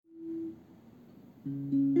Hi,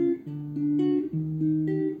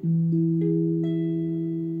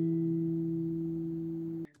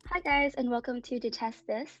 guys, and welcome to Detest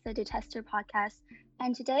This, the Detester podcast.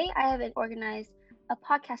 And today I have organized a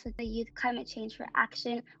podcast with the Youth Climate Change for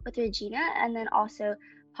Action with Regina, and then also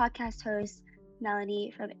podcast host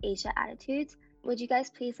Melanie from Asia Attitudes. Would you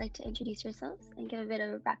guys please like to introduce yourselves and give a bit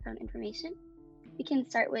of background information? We can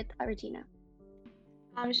start with Regina.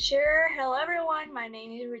 Sure. Hello, everyone. My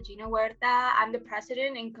name is Regina Huerta. I'm the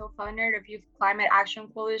president and co-founder of Youth Climate Action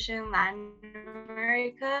Coalition Latin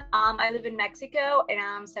America. I live in Mexico and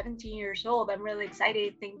I'm 17 years old. I'm really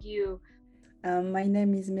excited. Thank you. My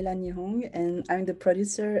name is Melanie Hong, and I'm the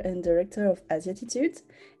producer and director of Asiatitude.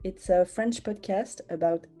 It's a French podcast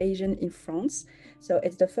about Asian in France. So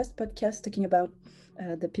it's the first podcast talking about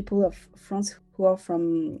the people of France who are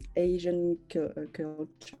from Asian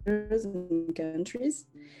cultures and countries.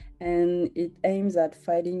 And it aims at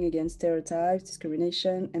fighting against stereotypes,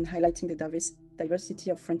 discrimination, and highlighting the diversity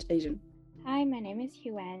of French Asian. Hi, my name is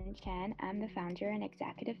Huan Chen. I'm the founder and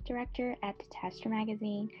executive director at The Tester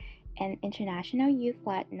Magazine, an international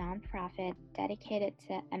youth-led nonprofit dedicated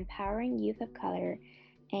to empowering youth of color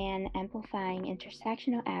and amplifying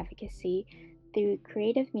intersectional advocacy through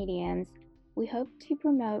creative mediums. We hope to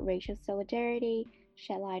promote racial solidarity,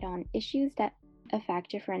 shed light on issues that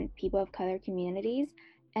affect different people of color communities,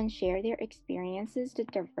 and share their experiences to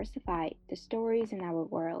diversify the stories in our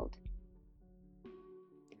world.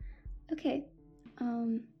 Okay.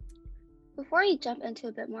 Before we jump into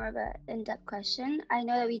a bit more of an in-depth question, I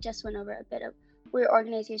know that we just went over a bit of where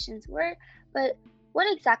organizations were, but what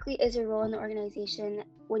exactly is your role in the organization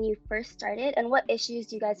when you first started, and what issues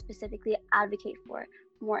do you guys specifically advocate for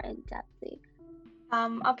more in-depthly?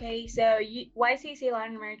 Okay, so YCC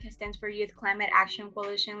Latin America stands for Youth Climate Action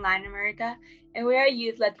Coalition Latin America, and we are a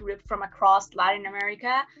youth-led group from across Latin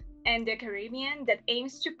America and the Caribbean that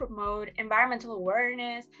aims to promote environmental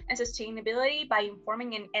awareness and sustainability by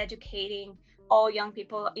informing and educating all young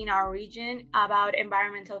people in our region about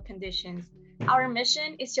environmental conditions. Our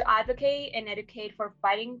mission is to advocate and educate for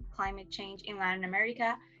fighting climate change in Latin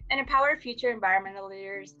America and empower future environmental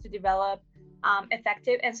leaders to develop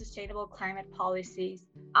effective and sustainable climate policies.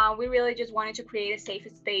 We really just wanted to create a safe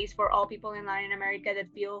space for all people in Latin America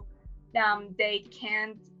that feel they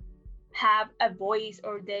can't have a voice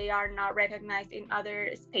or they are not recognized in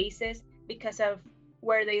other spaces because of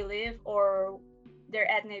where they live or their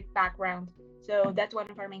ethnic background. So that's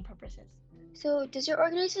one of our main purposes. So does your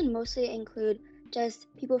organization mostly include just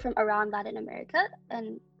people from around Latin America?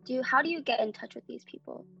 And how do you get in touch with these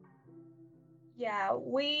people? Yeah,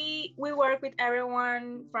 we work with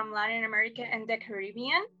everyone from Latin America and the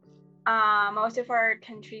Caribbean. Most of our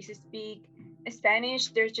countries speak Spanish.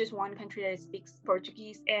 There's just one country that speaks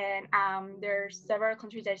Portuguese, and there's several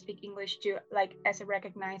countries that speak English too, like as a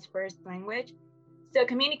recognized first language. So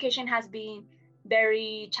communication has been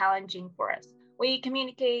very challenging for us. We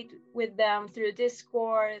communicate with them through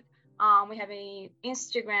Discord. We have a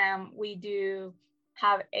Instagram. We do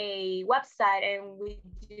have a website, and we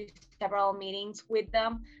do several meetings with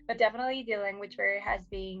them. But definitely, the language barrier has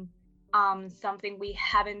been something we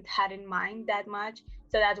haven't had in mind that much.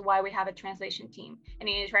 So that's why we have a translation team. And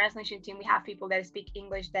in a translation team, we have people that speak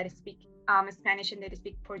English, that speak Spanish, and that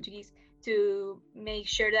speak Portuguese to make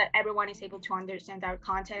sure that everyone is able to understand our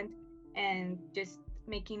content and just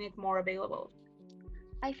making it more available.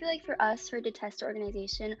 I feel like for us, for the test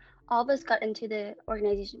organization, all of us got into the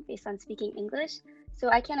organization based on speaking English. So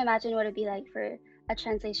I can't imagine what it'd be like for a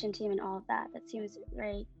translation team and all of that. That seems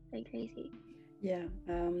very, very crazy. Yeah,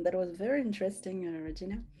 that was very interesting,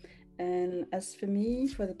 Regina. And as for me,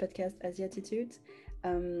 for the podcast Asiatitude,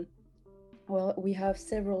 well, we have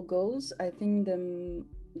several goals. I think the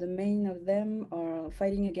main of them are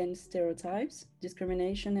fighting against stereotypes,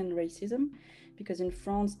 discrimination, and racism. Because in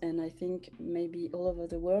France, and I think maybe all over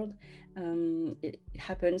the world, it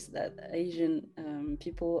happens that Asian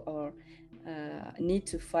people are need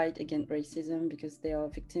to fight against racism because they are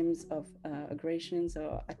victims of aggressions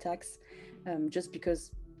or attacks, just because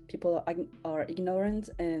people are ignorant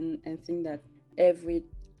and think that every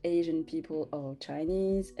Asian people are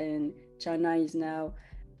Chinese, and China is now,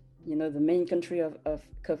 the main country of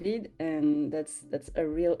COVID, and that's a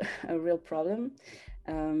real a real problem.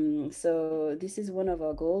 So this is one of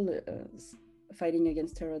our goals, fighting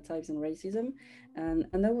against stereotypes and racism. And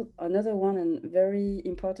another one, and very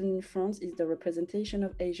important in France, is the representation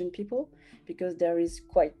of Asian people, because there is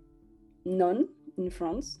quite none in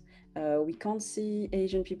France. We can't see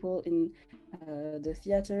Asian people in the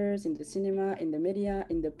theaters, in the cinema, in the media,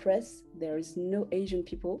 in the press. There is no Asian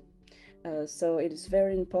people. So it is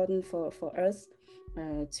very important for us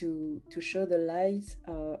to show the light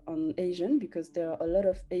on Asian, because there are a lot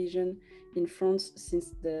of Asian in France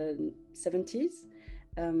since the 70s.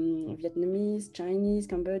 Vietnamese, Chinese,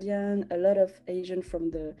 Cambodian, a lot of Asian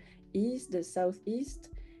from the east, the southeast,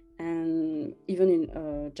 and even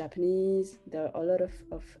in Japanese, there are a lot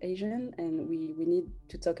of Asian, and we need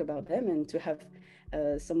to talk about them and to have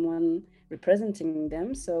someone representing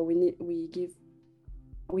them. So we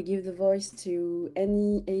give the voice to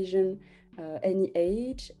any Asian, any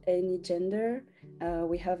age, any gender.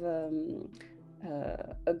 We have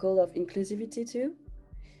a goal of inclusivity too,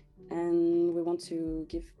 and we want to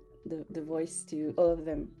give the voice to all of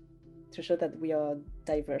them to show that we are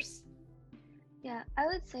diverse. Yeah, I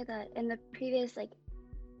would say that in the previous like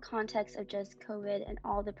context of just COVID and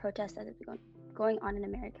all the protests that have been going on in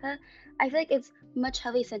America, I feel like it's much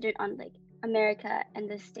heavily centered on like America and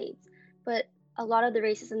the States. But a lot of the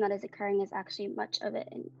racism that is occurring is actually much of it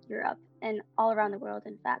in Europe and all around the world,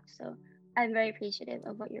 in fact. So I'm very appreciative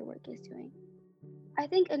of what your work is doing. I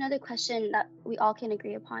think another question that we all can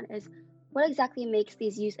agree upon is what exactly makes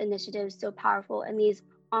these youth initiatives so powerful and these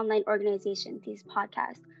online organizations, these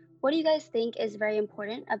podcasts? What do you guys think is very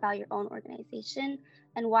important about your own organization,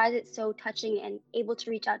 and why is it so touching and able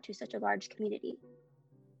to reach out to such a large community?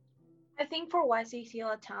 I think for YCC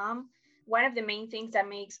Latam, one of the main things that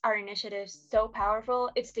makes our initiative so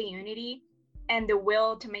powerful is the unity and the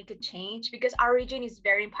will to make a change, because our region is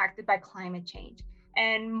very impacted by climate change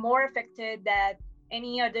and more affected than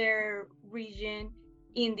any other region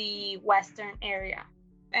in the Western area,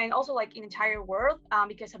 and also like in the entire world,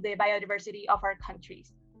 because of the biodiversity of our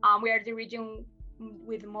countries. We are the region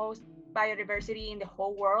with most biodiversity in the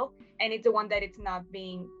whole world, and it's the one that it's not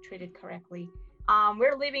being treated correctly.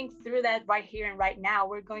 We're living through that right here and right now.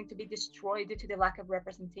 We're going to be destroyed due to the lack of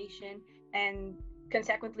representation and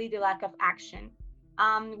consequently the lack of action.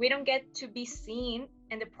 We don't get to be seen,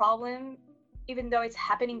 and the problem, even though it's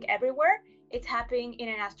happening everywhere, it's happening in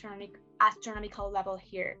an astronomical level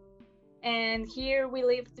here. And here we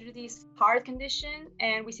live through this hard condition,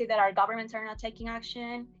 and we see that our governments are not taking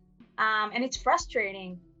action, and it's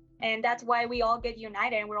frustrating. And that's why we all get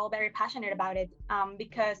united, and we're all very passionate about it,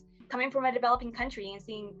 because coming from a developing country and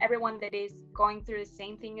seeing everyone that is going through the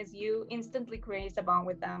same thing as you instantly creates a bond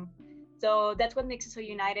with them. So that's what makes us so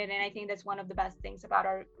united, and I think that's one of the best things about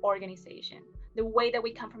our organization. The way that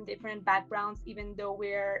we come from different backgrounds, even though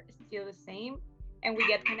we're still the same, and we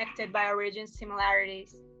get connected by our region's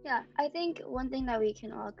similarities. Yeah, I think one thing that we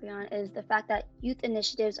can all agree on is the fact that youth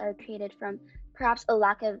initiatives are created from perhaps a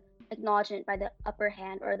lack of acknowledgement by the upper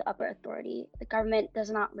hand or the upper authority. The government does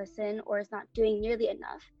not listen or is not doing nearly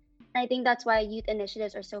enough. And I think that's why youth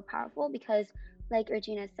initiatives are so powerful because, like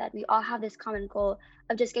Regina said, we all have this common goal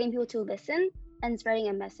of just getting people to listen and spreading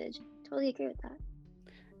a message. Totally agree with that.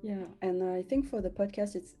 Yeah, and I think for the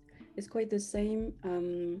podcast, it's quite the same,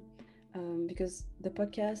 because the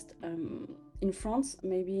podcast in France,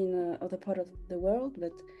 maybe in other part of the world,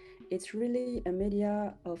 but it's really a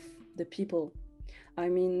media of the people. I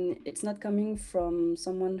mean, it's not coming from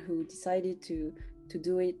someone who decided to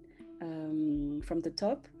do it from the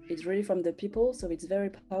top. It's really from the people, so it's very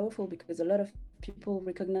powerful because a lot of people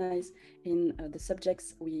recognize in the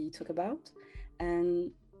subjects we talk about,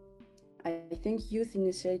 and I think youth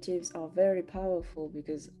initiatives are very powerful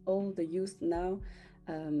because all the youth now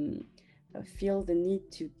um, feel the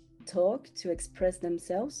need to talk, to express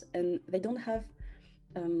themselves, and they don't have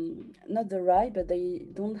not the right, but they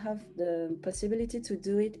don't have the possibility to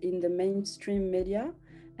do it in the mainstream media.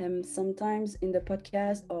 Sometimes in the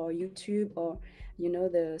podcast or YouTube or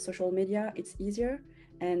the social media, it's easier,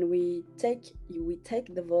 and we take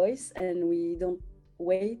the voice and we don't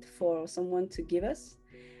wait for someone to give us,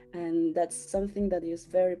 and that's something that is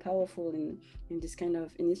very powerful in this kind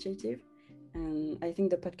of initiative. And I think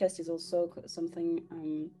the podcast is also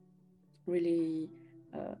something really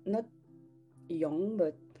not young,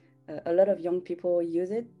 but a lot of young people use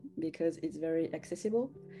it because it's very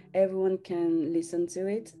accessible. Everyone can listen to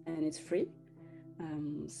it and it's free.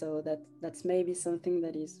 So that's maybe something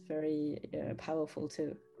that is very powerful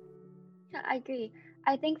too. Yeah, I agree.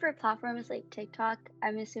 I think for platforms like TikTok,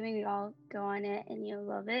 I'm assuming we all go on it and you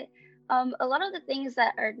love it. A lot of the things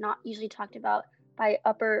that are not usually talked about by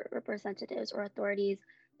upper representatives or authorities,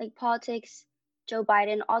 like politics, Joe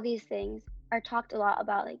Biden, all these things are talked a lot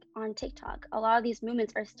about like on TikTok. A lot of these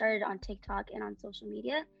movements are started on TikTok and on social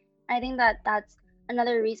media. I think that that's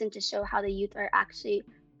another reason to show how the youth are actually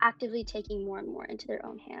actively taking more and more into their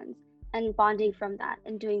own hands and bonding from that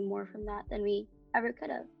and doing more from that than we ever could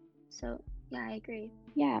have. So yeah, I agree.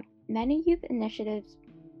 Yeah, many youth initiatives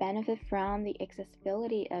benefit from the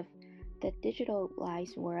accessibility of the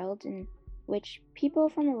digitalized world, and which people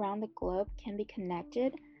from around the globe can be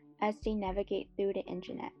connected as they navigate through the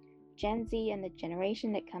internet. Gen Z and the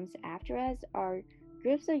generation that comes after us are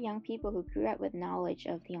groups of young people who grew up with knowledge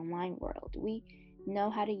of the online world. We know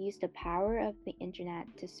how to use the power of the internet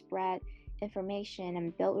to spread information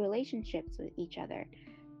and build relationships with each other.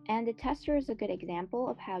 And the tester is a good example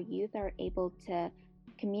of how youth are able to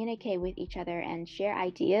communicate with each other and share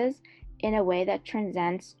ideas in a way that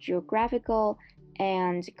transcends geographical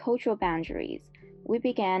and cultural boundaries. We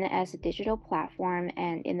began as a digital platform,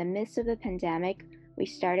 and in the midst of the pandemic, we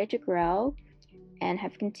started to grow and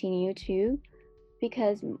have continued to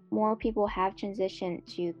because more people have transitioned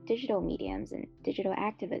to digital mediums, and digital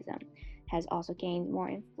activism has also gained more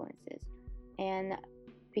influences. And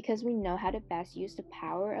because we know how to best use the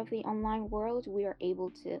power of the online world, we are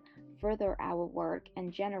able to further our work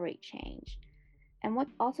and generate change. And what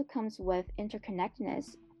also comes with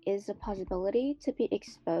interconnectedness is the possibility to be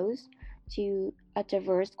exposed to a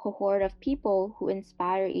diverse cohort of people who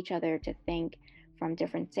inspire each other to think from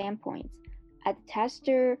different standpoints. At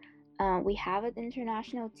Tester, we have an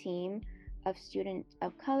international team of students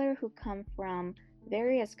of color who come from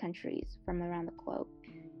various countries from around the globe.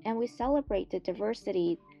 And we celebrate the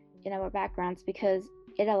diversity in our backgrounds because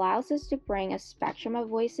it allows us to bring a spectrum of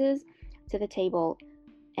voices to the table.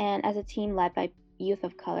 And as a team led by youth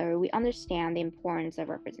of color, we understand the importance of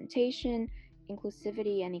representation,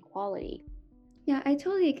 inclusivity, and equality. Yeah, I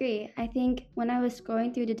totally agree. I think when I was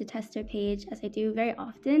scrolling through the Detester page, as I do very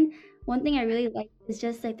often, one thing I really like is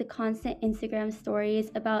just like the constant Instagram stories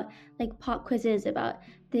about like pop quizzes about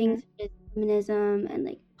things such as feminism and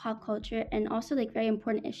like pop culture, and also like very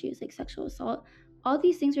important issues like sexual assault. All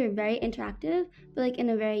these things were very interactive, but like in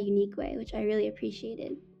a very unique way, which I really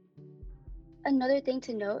appreciated. Another thing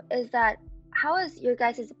to note is that how is your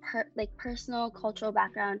guys' personal cultural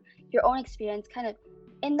background, your own experience, kind of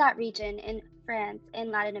in that region, in France,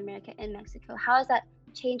 in Latin America, in Mexico? How has that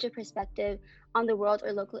changed your perspective on the world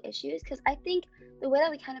or local issues? Because I think the way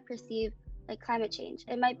that we kind of perceive like climate change,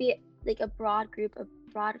 it might be like a broad group, a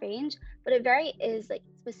broad range, but it very is like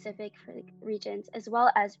specific for like regions, as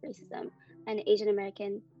well as racism and Asian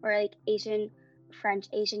American or like Asian French,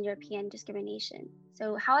 Asian European discrimination.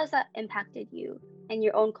 So how has that impacted you and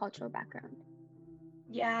your own cultural background?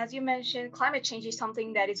 Yeah, as you mentioned, climate change is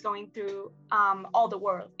something that is going through all the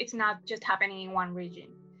world. It's not just happening in one region.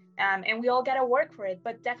 And we all got to work for it.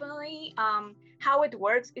 But definitely how it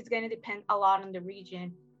works is going to depend a lot on the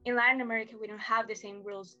region. In Latin America, we don't have the same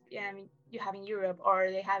rules you have in Europe or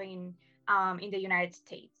they have in the United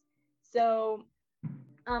States. So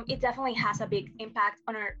it definitely has a big impact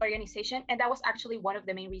on our organization. And that was actually one of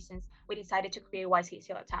the main reasons we decided to create YCAC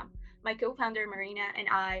Latam. My co-founder, Marina, and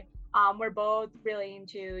I were both really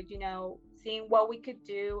into, seeing what we could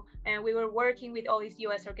do. And we were working with all these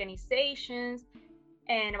US organizations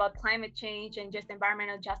and about climate change and just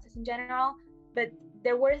environmental justice in general. But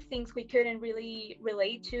there were things we couldn't really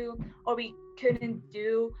relate to or we couldn't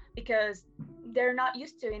do because they're not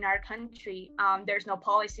used to in our country. There's no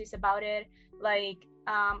policies about it. Like,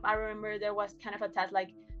 I remember there was kind of a task like,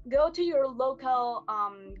 go to your local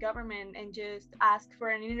government and just ask for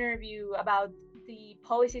an interview about the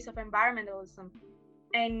policies of environmentalism.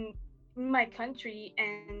 And in my country,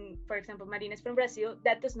 and for example, Marina is from Brazil,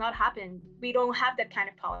 that does not happen. We don't have that kind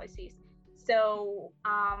of policies. So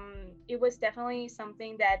it was definitely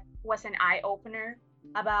something that was an eye opener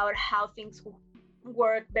about how things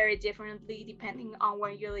work very differently depending on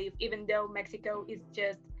where you live, even though Mexico is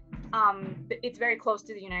just, it's very close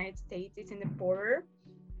to the United States, it's in the border.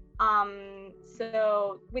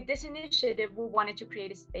 So with this initiative, we wanted to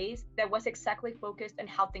create a space that was exactly focused on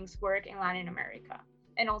how things work in Latin America.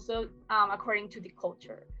 And also according to the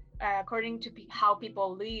culture, according to how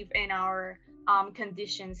people live in our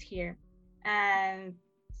conditions here. And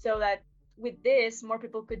so that with this, more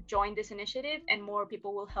people could join this initiative and more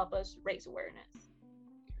people will help us raise awareness.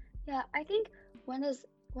 Yeah, I think one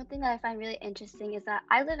thing that I find really interesting is that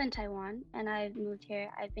I live in Taiwan and I've moved here.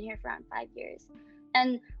 I've been here for around 5 years.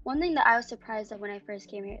 And one thing that I was surprised at when I first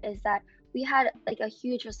came here is that we had like a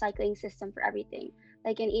huge recycling system for everything.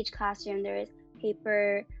 Like in each classroom, there is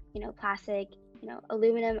paper, plastic,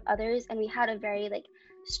 aluminum, others, and we had a very like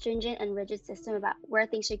stringent and rigid system about where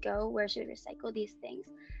things should go, where should we recycle these things.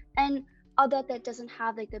 And although that doesn't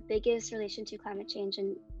have like the biggest relation to climate change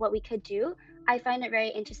and what we could do, I find it very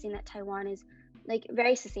interesting that Taiwan is like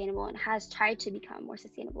very sustainable and has tried to become more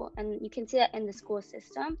sustainable. And you can see that in the school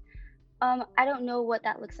system. I don't know what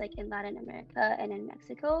that looks like in Latin America and in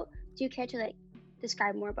Mexico. Do you care to like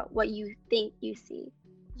describe more about what you think you see?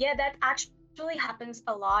 Yeah, that actually actually happens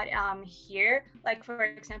a lot here. Like for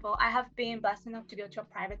example, I have been blessed enough to go to a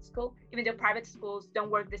private school, even though private schools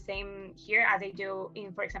don't work the same here as they do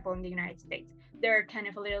in, for example, in the United States. They're kind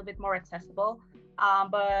of a little bit more accessible.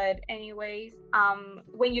 But anyways,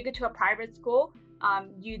 when you go to a private school,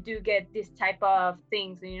 you do get this type of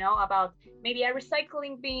things, you know, about maybe a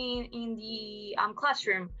recycling bin in the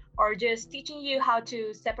classroom, or just teaching you how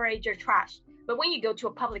to separate your trash. But when you go to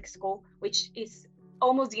a public school, which is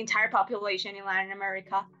almost the entire population in Latin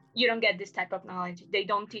America, you don't get this type of knowledge. They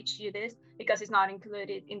don't teach you this because it's not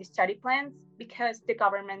included in the study plans, because the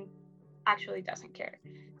government actually doesn't care.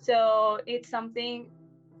 So it's something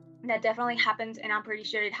that definitely happens, and I'm pretty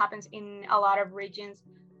sure it happens in a lot of regions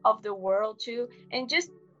of the world too. And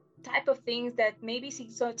just type of things that maybe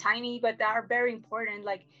seem so tiny but that are very important,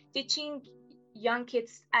 like teaching young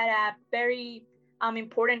kids at a very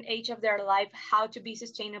important age of their life how to be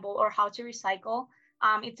sustainable or how to recycle.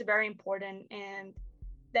 It's very important, and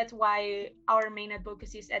that's why our main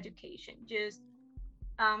advocacy is education, just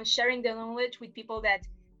sharing the knowledge with people that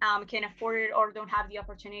can afford it or don't have the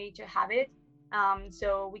opportunity to have it,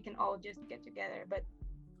 so we can all just get together. But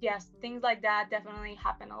yes, things like that definitely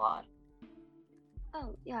happen a lot.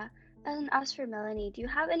 Oh, yeah. And as for Melanie, do you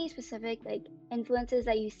have any specific like influences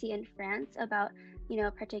that you see in France about,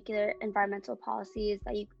 particular environmental policies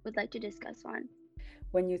that you would like to discuss on?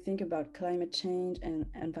 When you think about climate change and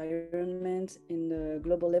environment in the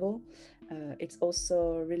global level, it's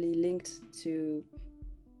also really linked to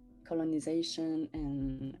colonization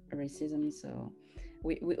and racism. So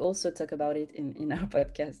we also talk about it in our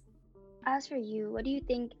podcast. As for you, what do you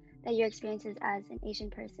think that your experiences as an Asian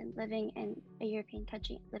person living in a European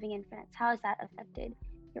country, living in France, how has that affected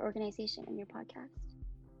your organization and your podcast?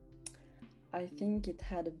 I think it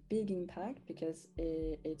had a big impact because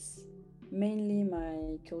it's mainly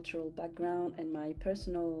my cultural background and my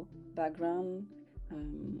personal background,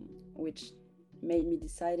 which made me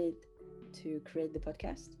decided to create the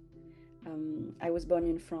podcast. I was born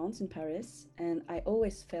in France, in Paris, and I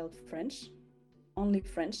always felt French, only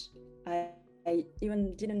French. I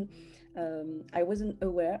even didn't, I wasn't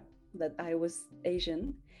aware that I was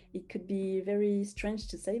Asian. It could be very strange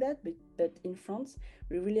to say that, but in France,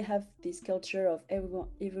 we really have this culture of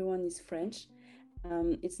everyone is French.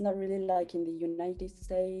 It's not really like in the United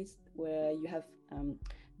States where you have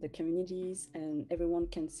the communities and everyone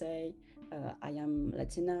can say, I am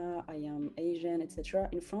Latina, I am Asian, etc.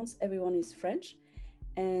 In France, everyone is French.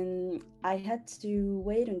 And I had to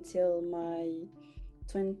wait until my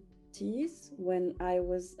 20s when I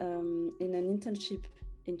was in an internship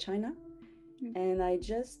in China, and I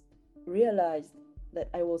just realized that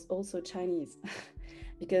I was also Chinese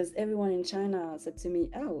because everyone in China said to me,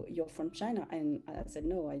 "Oh, you're from China," and I said,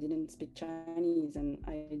 "No, I didn't speak Chinese, and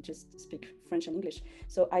I just speak French and English."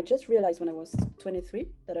 So I just realized when I was 23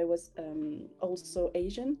 that I was also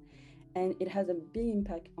Asian, and it has a big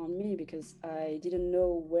impact on me because I didn't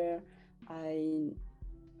know I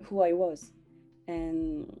who I was.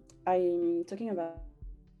 And I'm talking about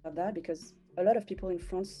that because a lot of people in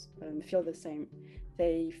France feel the same.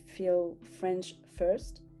 They feel French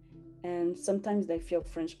first, and sometimes they feel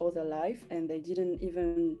French all their life, and they didn't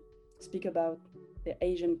even speak about the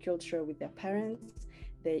Asian culture with their parents.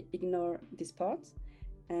 They ignore this part.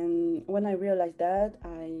 And when I realized that,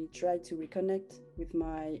 I tried to reconnect with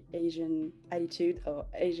my Asian attitude or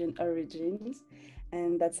Asian origins,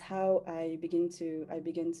 and that's how I began to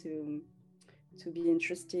be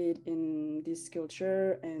interested in this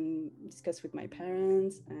culture and discuss with my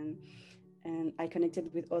parents, and I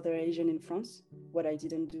connected with other Asian in France, what I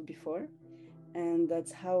didn't do before. And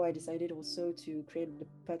that's how I decided also to create the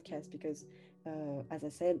podcast because, as I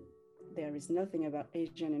said, there is nothing about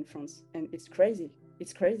Asian in France, and it's crazy.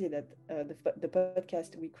 It's crazy that the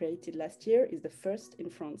podcast we created last year is the first in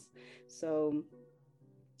France. So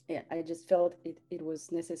yeah, I just felt it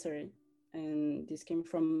was necessary, and this came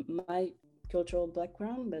from my cultural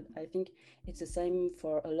background, but I think it's the same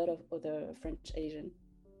for a lot of other French Asian.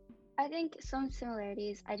 I think some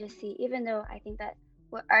similarities I just see, even though I think that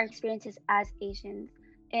what our experiences as Asians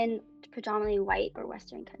in predominantly white or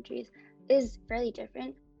Western countries is fairly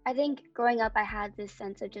different. I think growing up, I had this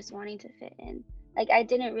sense of just wanting to fit in. Like I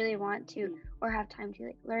didn't really want to or have time to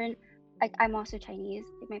like learn. Like I'm also Chinese,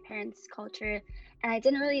 like my parents' culture, and I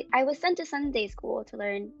didn't really. I was sent to Sunday school to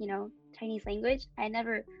learn, Chinese language. I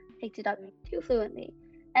never picked it up too fluently.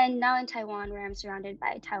 And now in Taiwan, where I'm surrounded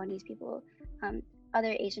by Taiwanese people, um,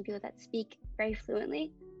 other Asian people that speak very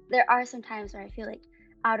fluently, there are some times where I feel like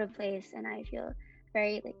out of place and I feel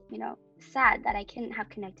very like, sad that I couldn't have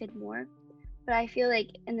connected more. But I feel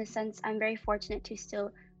like in the sense I'm very fortunate to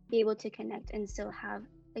still be able to connect and still have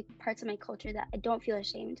like parts of my culture that I don't feel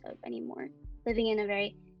ashamed of anymore, living in a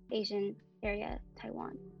very Asian area,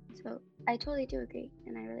 Taiwan. So I totally do agree,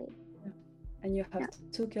 and I really. Yeah. And you have Yeah.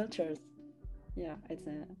 two cultures. Yeah,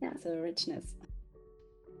 it's a richness.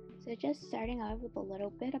 So just starting off with a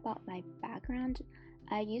little bit about my background,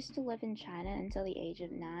 I used to live in China until the age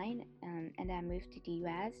of 9, and I moved to the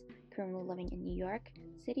US, currently living in New York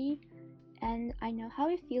City. And I know how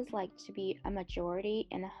it feels like to be a majority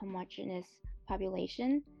in a homogeneous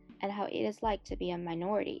population, and how it is like to be a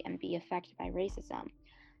minority and be affected by racism.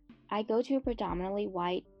 I go to a predominantly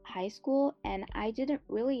white high school, and I didn't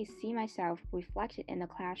really see myself reflected in the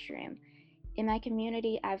classroom. In my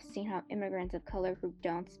community, I've seen how immigrants of color who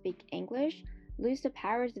don't speak English lose the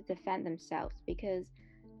power to defend themselves because,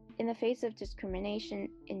 in the face of discrimination,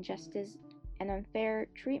 injustice, and unfair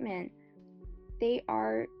treatment, they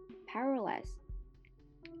are powerless,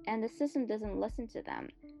 and the system doesn't listen to them.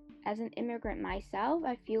 As an immigrant myself,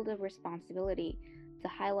 I feel the responsibility to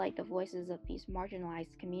highlight the voices of these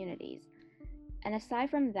marginalized communities. And aside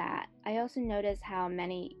from that, I also notice how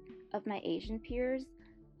many of my Asian peers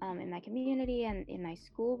in my community and in my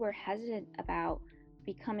school were hesitant about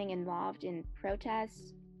becoming involved in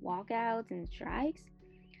protests, walkouts, and strikes.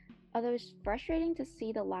 Although it's frustrating to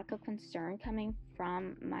see the lack of concern coming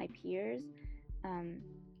from my peers, um,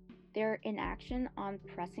 their inaction on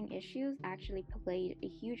pressing issues actually played a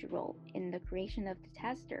huge role in the creation of the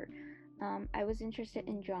tester. I was interested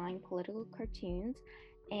in drawing political cartoons,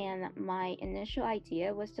 and my initial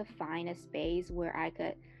idea was to find a space where I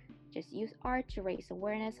could just use art to raise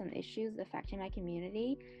awareness on issues affecting my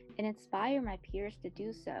community and inspire my peers to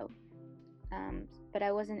do so. But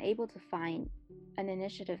I wasn't able to find an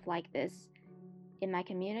initiative like this in my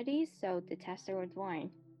community, so the tester was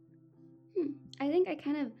born. I think I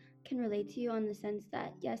kind of can relate to you on the sense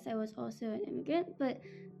that yes, I was also an immigrant, but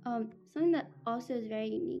something that also is very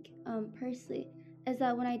unique personally is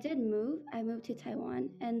that when I did move, I moved to Taiwan,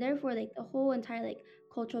 and therefore like the whole entire like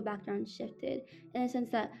cultural background shifted in a sense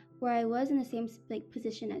that where I was in the same like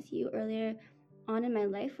position as you earlier on in my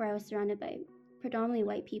life, where I was surrounded by predominantly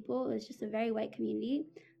white people, it was just a very white community.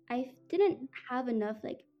 I didn't have enough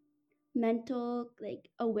like mental like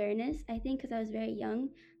awareness, I think, because I was very young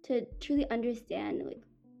to truly understand like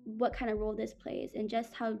what kind of role this plays and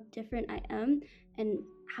just how different I am and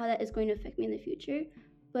how that is going to affect me in the future.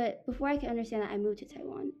 But before I could understand that, I moved to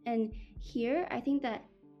Taiwan, and here I think that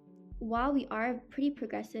while we are pretty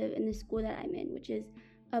progressive in the school that I'm in, which is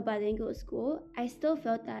a bilingual school, I still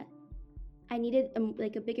felt that I needed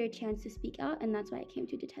like a bigger chance to speak out, and that's why I came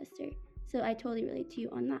to Detester. So I totally relate to you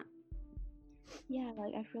on that. Yeah,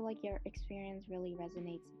 like I feel like your experience really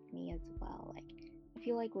resonates with me as well. Like I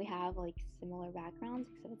feel like we have like similar backgrounds,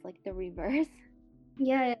 except it's like the reverse.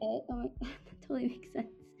 Yeah, that totally makes sense.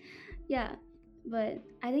 Yeah, but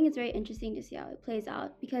I think it's very interesting to see how it plays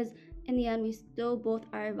out because in the end, we still both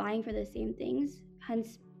are vying for the same things.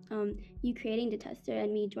 Hence, you creating the tester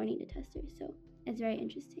and me joining the tester. So it's very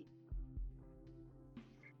interesting.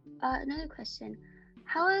 Another question.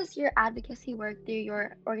 How has your advocacy work through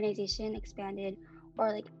your organization expanded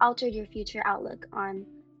or like altered your future outlook on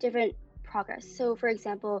different progress? So, for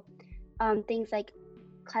example, things like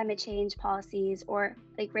climate change policies or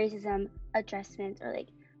like racism adjustments or like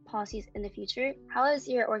policies in the future. How has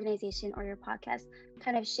your organization or your podcast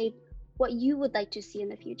kind of shaped what you would like to see in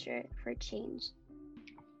the future for change?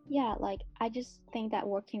 Yeah, like I just think that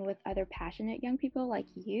working with other passionate young people like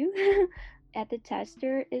you at the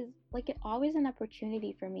tester is like always an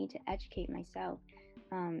opportunity for me to educate myself,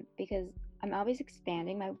 because I'm always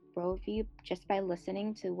expanding my worldview just by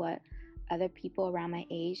listening to what other people around my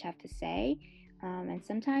age have to say, and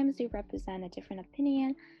sometimes they represent a different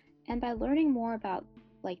opinion, and by learning more about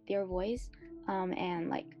like their voice, and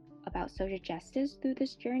like about social justice through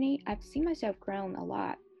this journey, I've seen myself grown a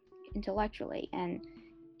lot intellectually, and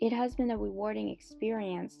it has been a rewarding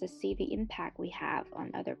experience to see the impact we have on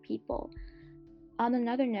other people. On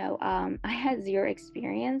another note, I had zero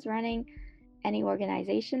experience running any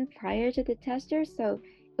organization prior to the tester, so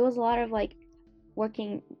it was a lot of like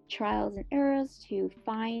working trials and errors to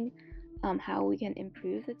find how we can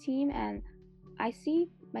improve the team. And I see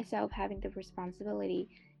myself having the responsibility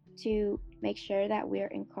to make sure that we're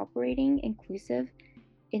incorporating inclusive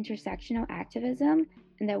intersectional activism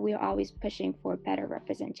and that we're always pushing for better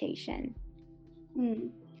representation.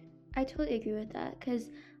 I totally agree with that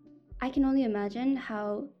because I can only imagine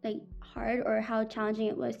how like hard or how challenging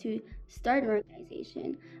it was to start an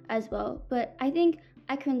organization as well. But I think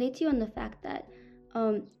I can relate to you on the fact that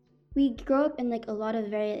we grow up in like a lot of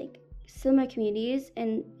very like similar communities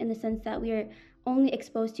in the sense that we are only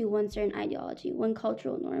exposed to one certain ideology, one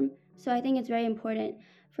cultural norm. So I think it's very important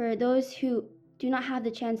for those who do not have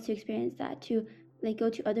the chance to experience that, to like go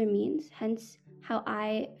to other means. Hence how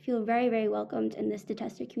I feel very, very welcomed in this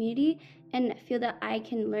Detester community and feel that I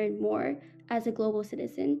can learn more as a global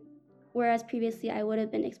citizen. Whereas previously I would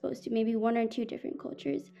have been exposed to maybe one or two different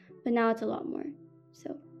cultures, but now it's a lot more.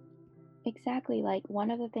 So Exactly. Like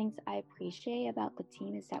one of the things I appreciate about the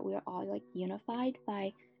team is that we're all like unified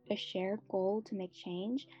by a shared goal to make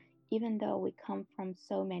change, even though we come from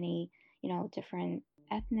so many, different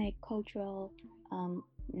ethnic, cultural,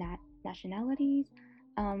 nationalities.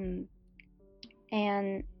 Um,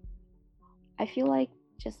 and I feel like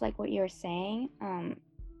just like what you're saying,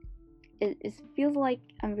 it feels like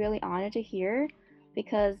I'm really honored to hear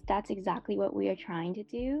because that's exactly what we are trying to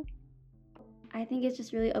do. I think it's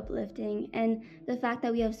just really uplifting, and the fact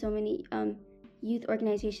that we have so many youth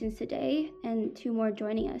organizations today and two more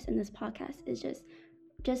joining us in this podcast is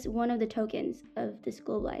just one of the tokens of this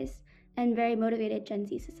globalized and very motivated Gen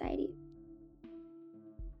Z society.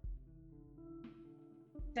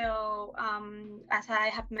 So, as I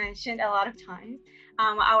have mentioned a lot of times,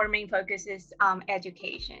 our main focus is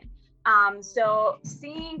education. So,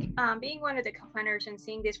 being one of the co-founders and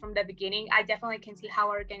seeing this from the beginning, I definitely can see how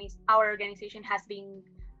our organization has been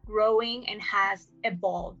growing and has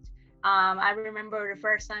evolved. I remember the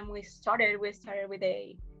first time we started with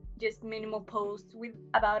a just minimal post with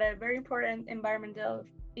about a very important environmental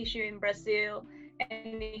issue in Brazil,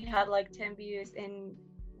 and it had like 10 views. And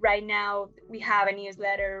right now we have a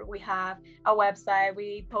newsletter, we have a website,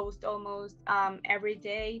 we post almost every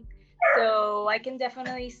day. So I can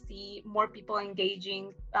definitely see more people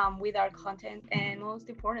engaging with our content, and most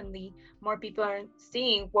importantly, more people are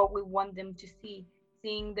seeing what we want them to see,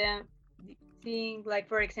 seeing them, seeing like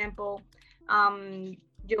for example,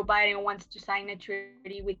 Joe Biden wants to sign a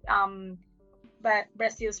treaty with but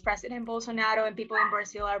Brazil's President Bolsonaro, and people in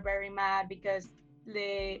Brazil are very mad because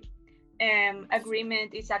the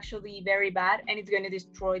agreement is actually very bad and it's going to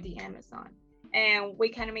destroy the Amazon. And we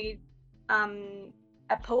kind of made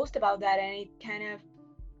a post about that, and it kind of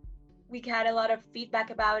we had a lot of feedback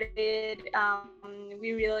about it.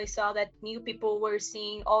 We really saw that new people were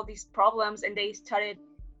seeing all these problems, and they started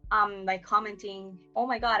like commenting, "Oh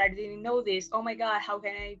my God, I didn't know this. Oh my God, how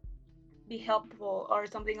can I be helpful?" or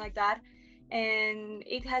something like that. And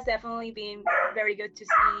it has definitely been very good to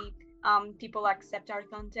see people accept our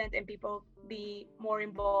content and people be more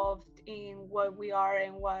involved in what we are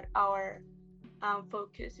and what our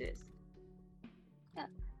focus is. Yeah,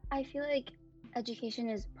 I feel like education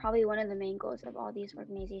is probably one of the main goals of all these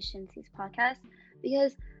organizations, these podcasts,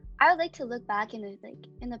 because I would like to look back in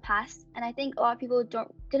the past, and I think a lot of people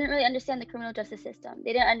didn't really understand the criminal justice system.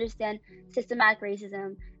 They didn't understand systematic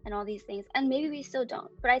racism and all these things, and maybe we still don't.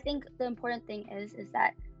 But I think the important thing is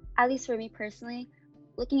that, at least for me personally,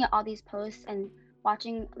 looking at all these posts and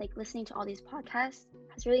watching, like listening to all these podcasts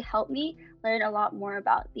has really helped me learn a lot more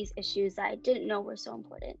about these issues that I didn't know were so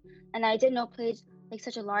important, and I didn't know played like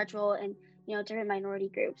such a large role in different minority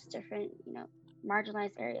groups, different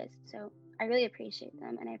marginalized areas. So I really appreciate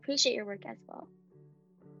them, and I appreciate your work as well.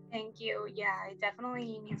 Thank you. Yeah, it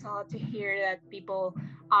definitely means a lot to hear that people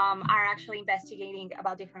are actually investigating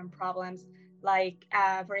about different problems. Like,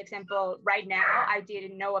 for example, right now, I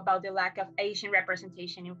didn't know about the lack of Asian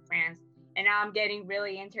representation in France. And now I'm getting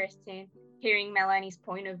really interested hearing Melanie's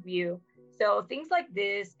point of view. So things like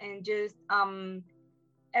this, and just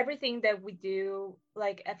everything that we do,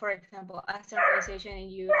 like for example, as an organization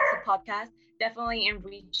and you as a podcast, definitely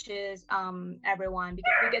enriches everyone,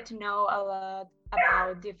 because we get to know a lot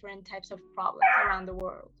about different types of problems around the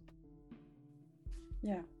world.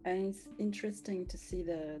 Yeah, and it's interesting to see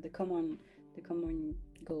the common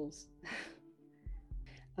goals.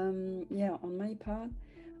 Yeah, on my part,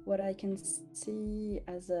 what I can see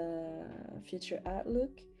as a future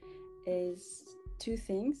outlook is two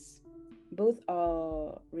things. Both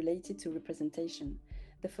are related to representation.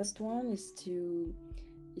 The first one is to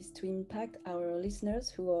impact our listeners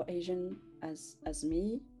who are Asian as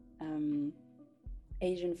me,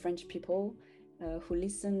 Asian French people who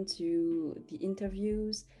listen to the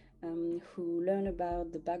interviews, who learn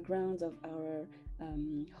about the backgrounds of our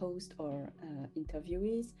host or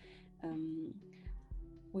interviewees. Um,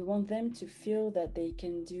 we want them to feel that they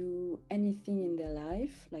can do anything in their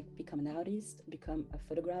life, like become an artist, become a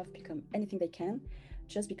photographer, become anything they can,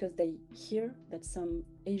 just because they hear that some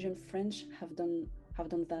Asian French have done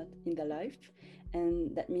that in their life,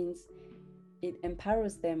 and that means it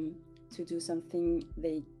empowers them to do something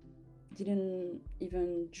they didn't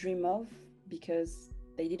even dream of, because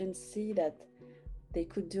they didn't see that they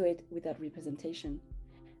could do it without representation.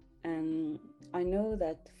 And I know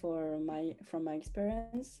that from my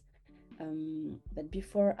experience, that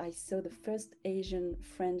before I saw the first Asian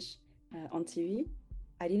French on TV,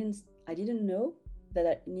 I didn't know that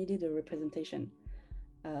I needed a representation.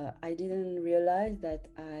 I didn't realize that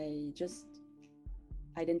I just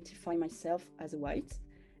identify myself as white.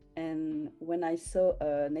 And when I saw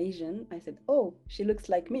an Asian, I said, "Oh, she looks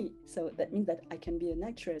like me." So that means that I can be an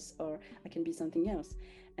actress or I can be something else.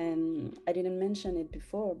 And I didn't mention it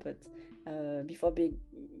before, but before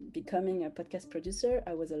becoming a podcast producer,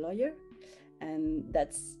 I was a lawyer. And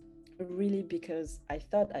that's really because I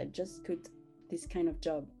thought I just could this kind of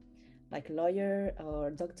job, like lawyer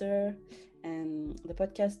or doctor. And the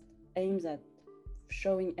podcast aims at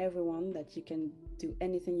showing everyone that you can do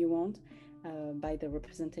anything you want by the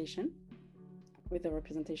representation, with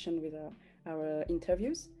our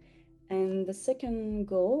interviews. And the second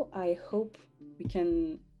goal I hope we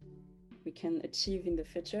can achieve in the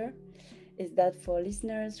future is that for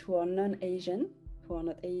listeners who are non-Asian, who are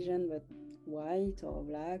not Asian but white or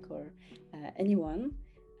black or anyone,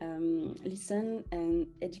 listen and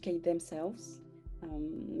educate themselves,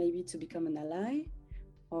 maybe to become an ally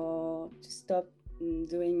or to stop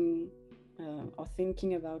doing or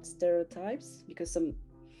thinking about stereotypes, because some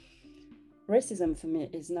racism for me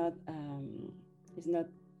is not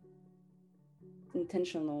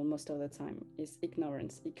intentional most of the time. It's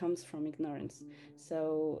ignorance. It comes from ignorance.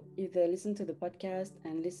 So if they listen to the podcast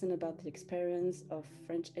and listen about the experience of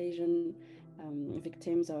French Asian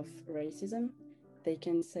victims of racism, they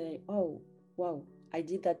can say, "Oh, wow, I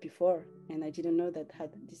did that before and I didn't know that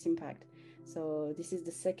had this impact." So this is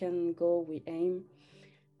the second goal we aim: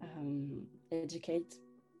 educate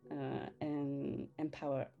and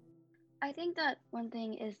empower. I think that one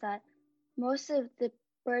thing is that most of the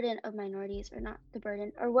burden of minorities, or not the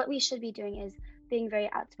burden, or what we should be doing is being very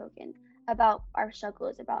outspoken about our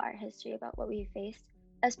struggles, about our history, about what we faced,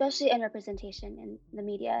 especially in representation in the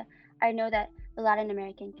media. I know that the Latin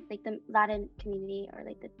American, like the Latin community or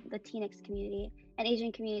like the Latinx community and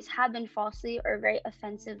Asian communities have been falsely or very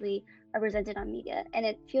offensively represented on media. And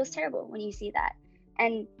it feels terrible when you see that.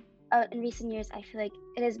 And in recent years, I feel like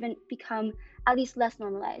it has become at least less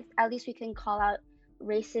normalized. At least we can call out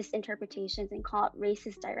racist interpretations and call out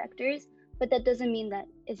racist directors, but that doesn't mean that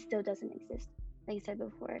it still doesn't exist, like I said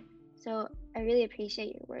before. So I really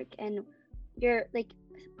appreciate your work and your like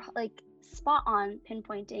spot on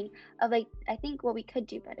pinpointing of like I think what we could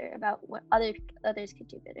do better, about what others could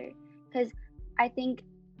do better. Because I think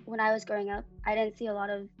when I was growing up, I didn't see a lot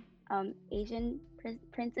of Asian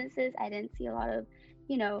princesses. I didn't see a lot of,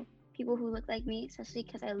 you know, people who looked like me, especially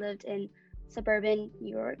because I lived in suburban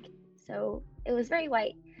New York. So it was very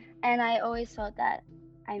white. And I always felt that,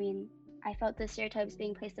 I mean, I felt the stereotypes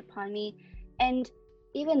being placed upon me. And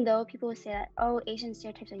even though people would say that, oh, Asian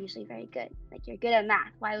stereotypes are usually very good, like you're good at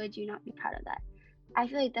math, why would you not be proud of that? I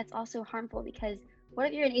feel like that's also harmful, because what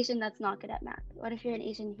if you're an Asian that's not good at math? What if you're an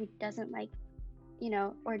Asian who doesn't like,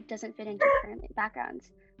 or doesn't fit into current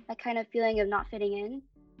backgrounds? That kind of feeling of not fitting in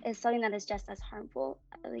is something that is just as harmful,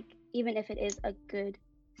 like even if it is a good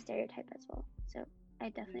stereotype as well. So I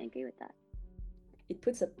definitely agree with that. It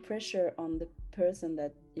puts a pressure on the person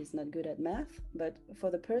that is not good at math, but for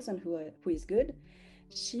the person who is good,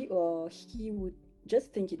 she or he would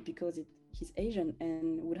just think it because he's Asian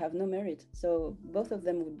and would have no merit. So both of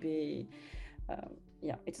them would be,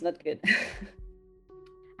 it's not good.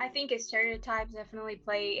 I think stereotypes definitely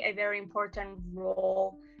play a very important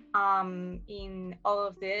role in all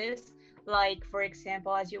of this. Like, for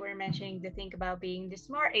example, as you were mentioning, the thing about being the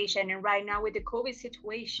smart Asian, and right now with the COVID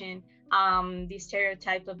situation, the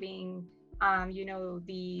stereotype of being,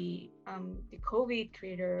 the COVID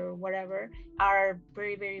creator or whatever, are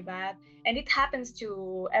very, very bad. And it happens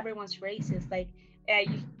to everyone's races. Like,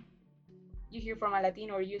 you hear from a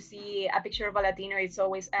Latino, or you see a picture of a Latino, it's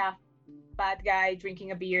always a bad guy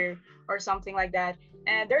drinking a beer or something like that.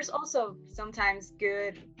 And there's also sometimes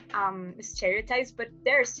good stereotypes, but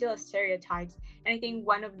there are still stereotypes. And I think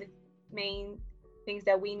one of the main things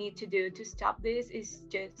that we need to do to stop this is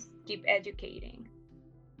just keep educating.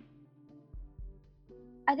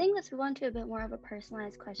 I think let's move on to a bit more of a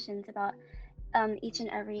personalized questions about each and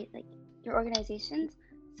every, like, your organizations.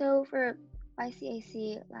 So for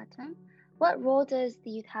YCAC Latam, what role does the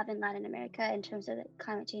youth have in Latin America in terms of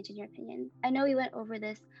climate change, in your opinion? I know we went over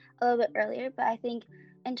this a little bit earlier, but I think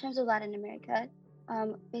in terms of Latin America,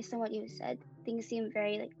 based on what you said, things seem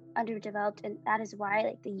very like underdeveloped, and that is why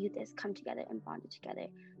like the youth has come together and bonded together.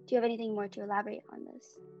 Do you have anything more to elaborate on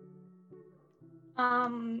this?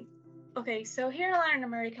 Okay, so here in Latin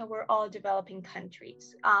America, we're all developing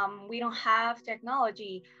countries. We don't have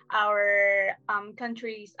technology. Our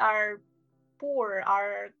countries are poor,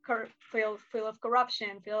 are full of corruption,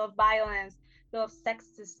 full of violence, full of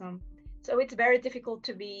sexism. So it's very difficult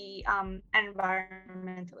to be an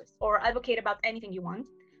environmentalist or advocate about anything you want,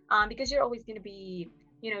 because you're always going to be,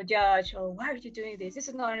 judged. Oh, why are you doing this? This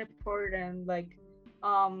is not important, like,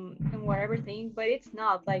 and whatever thing. But it's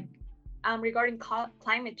not like, regarding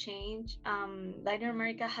climate change, Latin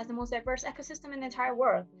America has the most diverse ecosystem in the entire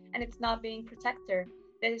world, and it's not being protected.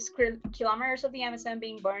 There's kilometers of the Amazon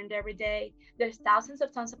being burned every day. There's thousands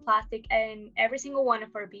of tons of plastic in every single one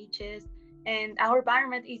of our beaches, and our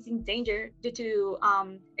environment is in danger due to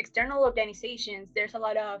external organizations. There's a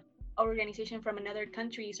lot of organizations from another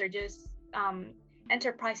countries, or just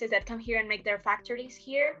enterprises that come here and make their factories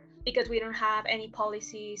here, because we don't have any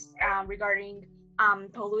policies regarding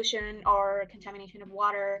pollution or contamination of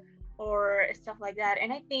water or stuff like that.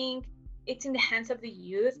 And I think it's in the hands of the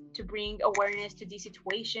youth to bring awareness to this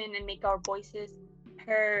situation and make our voices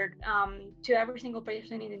heard, to every single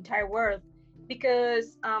person in the entire world,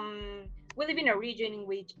 because we live in a region in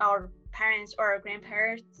which our parents or our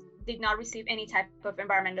grandparents did not receive any type of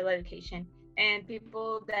environmental education, and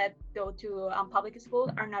people that go to public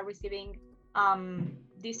schools are not receiving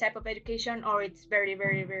this type of education, or it's very,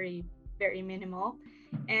 very, very, very minimal.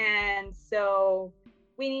 And so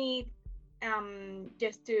we need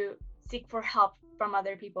just to seek for help from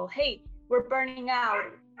other people. Hey, we're burning out,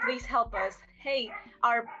 please help us. Hey,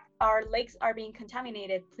 our lakes are being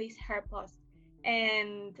contaminated, please help us.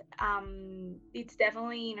 And it's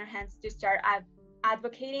definitely in our hands to start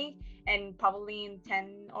advocating, and probably in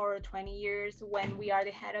 10 or 20 years, when we are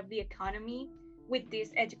the head of the economy, with this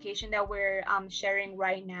education that we're sharing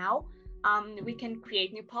right now, we can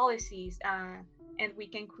create new policies, and we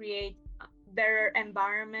can create better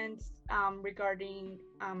environments regarding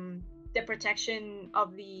the protection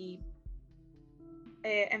of the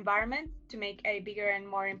environment, to make a bigger and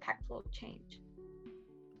more impactful change.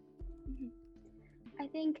 I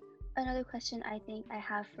think another question I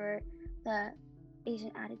have for the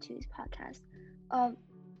Asian Attitudes podcast.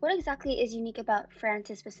 What exactly is unique about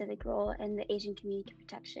France's specific role in the Asian community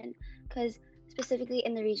protection? Because specifically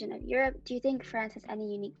in the region of Europe, do you think France has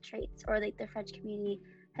any unique traits, or like the French community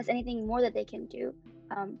has anything more that they can do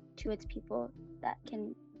to its people that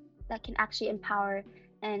can actually empower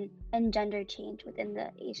and engender change within the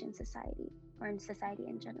Asian society, or in society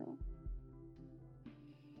in general?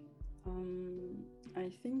 I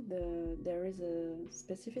think there is a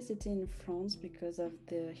specificity in France because of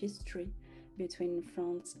the history between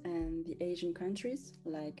France and the Asian countries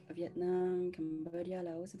like Vietnam, Cambodia,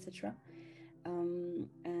 Laos, etc.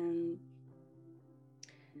 And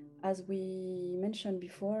as we mentioned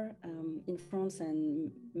before, in France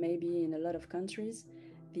and maybe in a lot of countries,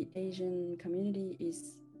 the Asian community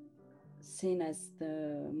is seen as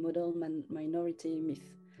the model minority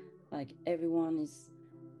myth. Like everyone is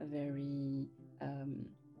a very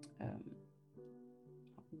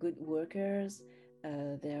good workers,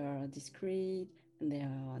 they are discreet and they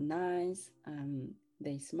are nice,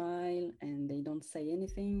 they smile and they don't say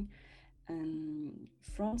anything, and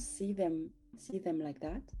France see them like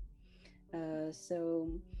that. So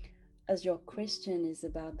as your question is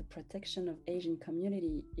about the protection of Asian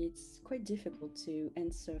community, it's quite difficult to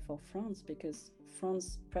answer for France because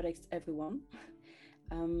France protects everyone.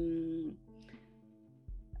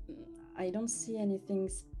 I don't see anything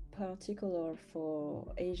particular for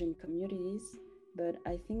Asian communities, but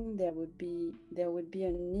I think there would be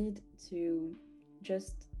a need to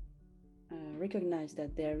just recognize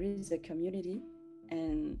that there is a community,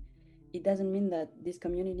 and it doesn't mean that this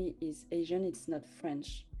community is Asian, it's not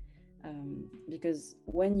French. Because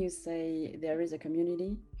when you say there is a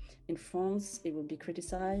community in France, it would be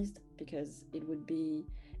criticized because it would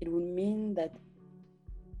mean that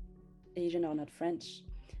Asian are not French,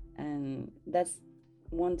 and that's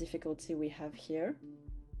one difficulty we have here.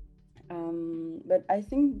 But I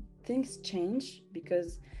think things change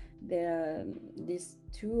because these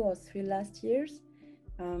 2 or 3 last years,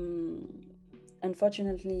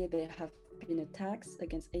 unfortunately, there have been attacks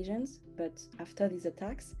against Asians. But after these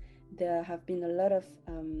attacks, there have been a lot of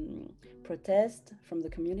protests from the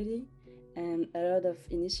community and a lot of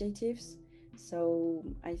initiatives. So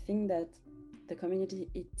I think that the community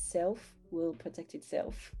itself will protect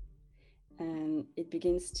itself, and it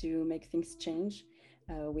begins to make things change.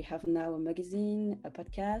 We have now a magazine, a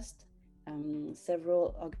podcast,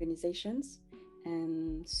 several organizations,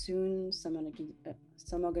 and soon some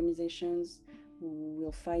organizations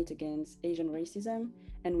will fight against Asian racism.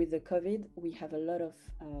 And with the COVID, we have a lot of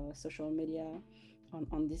social media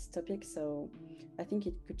on this topic. So I think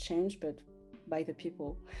it could change, but by the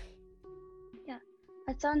people. Yeah,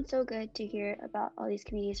 That sounds so good to hear about all these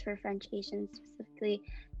communities for French Asians specifically,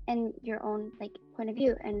 and your own like point of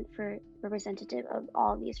view, and for representative of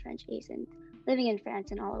all these French Asians living in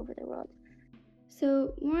France and all over the world.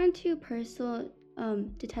 So more into personal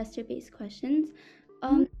detester-based questions.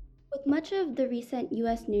 With much of the recent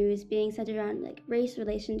U.S. news being centered around like race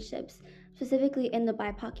relationships, specifically in the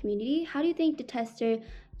BIPOC community, how do you think Detester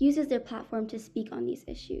uses their platform to speak on these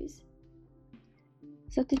issues?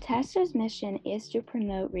 So Detester's mission is to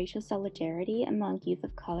promote racial solidarity among youth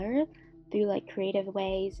of color through like creative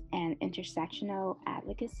ways and intersectional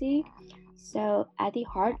advocacy. So at the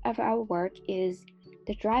heart of our work is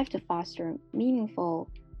the drive to foster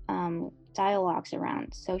meaningful dialogues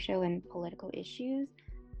around social and political issues,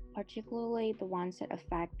 particularly the ones that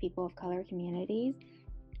affect people of color communities.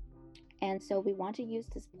 And so we want to use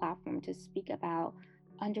this platform to speak about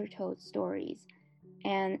undertold stories.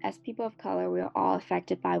 And as people of color, we are all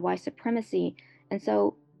affected by white supremacy. And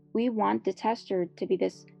so we want Detester to be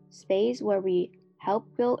this space where we help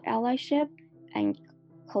build allyship and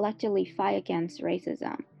collectively fight against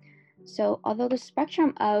racism. So although the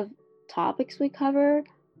spectrum of topics we cover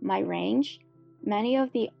might range, many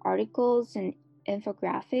of the articles and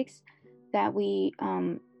infographics that we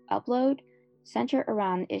upload center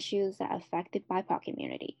around issues that affect the BIPOC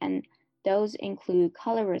community. And those include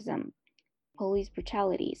colorism, police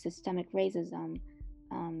brutality, systemic racism,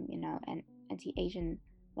 and anti-Asian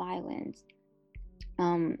violence,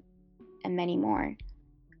 and many more.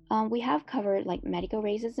 We have covered like medical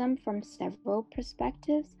racism from several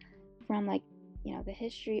perspectives, from like the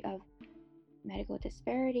history of medical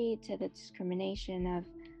disparity to the discrimination of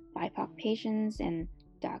BIPOC patients and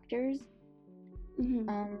doctors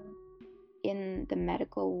in the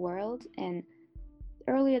medical world. And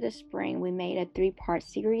earlier this spring, we made a 3-part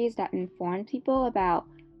series that informed people about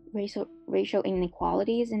racial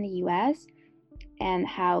inequalities in the U.S. and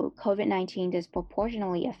how COVID-19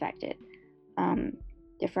 disproportionately affected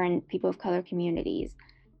different people of color communities.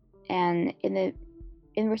 And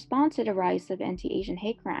in response to the rise of anti-Asian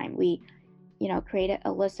hate crime, we created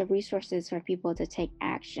a list of resources for people to take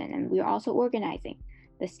action. And we are also organizing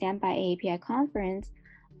the Stand by AAPI conference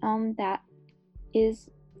that is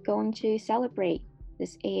going to celebrate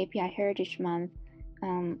this AAPI Heritage Month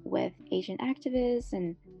with Asian activists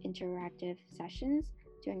and interactive sessions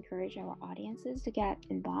to encourage our audiences to get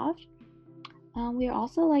involved. We are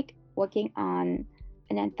also working on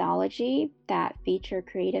an anthology that feature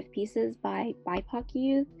creative pieces by BIPOC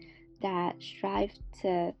youth that strive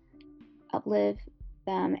to uplift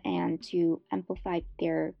them and to amplify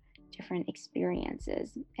their different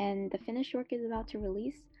experiences. And the finished work is about to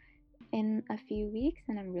release in a few weeks,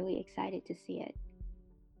 and I'm really excited to see it.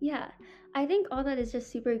 Yeah, I think all that is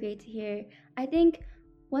just super great to hear. I think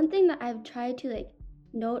one thing that I've tried to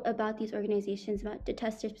note about these organizations, about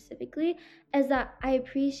Detester specifically, is that I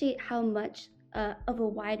appreciate how much of a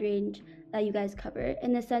wide range that you guys cover,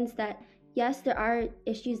 in the sense that yes, there are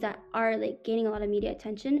issues that are gaining a lot of media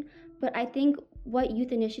attention, but I think what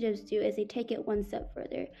youth initiatives do is they take it one step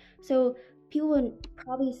further. So people will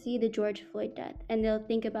probably see the George Floyd death and they'll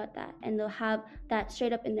think about that and they'll have that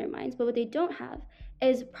straight up in their minds. But what they don't have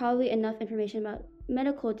is probably enough information about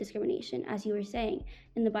medical discrimination, as you were saying,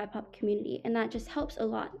 in the BIPOC community. And that just helps a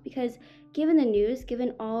lot, because given the news,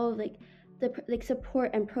 given all of the support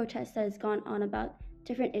and protest that has gone on about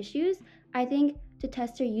different issues, I think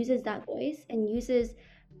Detester uses that voice and uses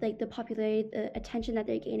the popularity, the attention that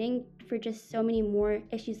they're gaining for just so many more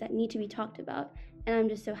issues that need to be talked about. And I'm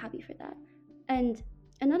just so happy for that. And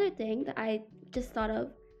another thing that I just thought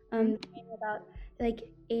of about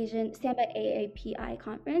Asian Stand by AAPI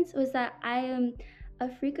conference was that I am a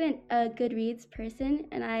frequent Goodreads person,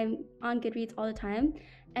 and I'm on Goodreads all the time.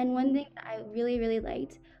 And one thing that I really, really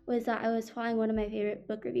liked was that I was following one of my favorite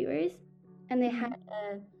book reviewers, and they had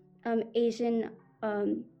a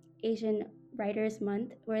Asian Writers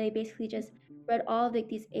Month, where they basically just read all of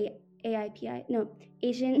these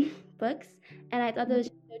Asian books, and I thought that was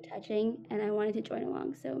just so touching, and I wanted to join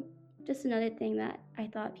along. So just another thing that I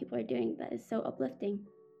thought people are doing that is so uplifting.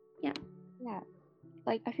 Yeah.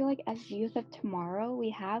 I feel like as youth of tomorrow, we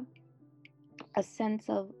have a sense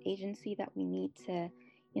of agency that we need to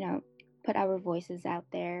put our voices out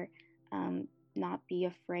there, not be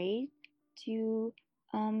afraid to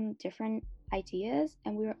different ideas,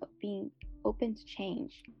 and we're being open to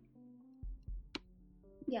change.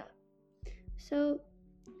 Yeah. So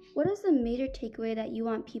what is the major takeaway that you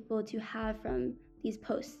want people to have from these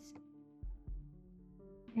posts?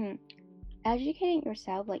 Educating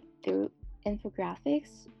yourself through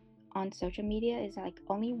infographics on social media is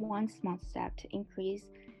only one small step to increase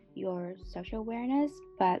your social awareness,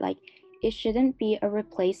 but it shouldn't be a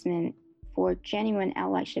replacement for genuine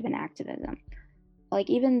allyship and activism. Like,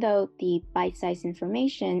 even though the bite-sized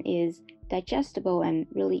information is digestible and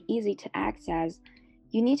really easy to access,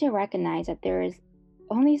 you need to recognize that there is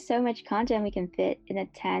only so much content we can fit in a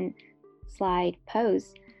 10-slide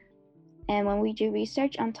post. And when we do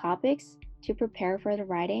research on topics to prepare for the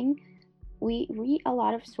writing, we read a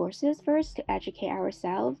lot of sources first to educate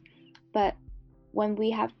ourselves, but when we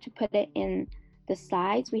have to put it in the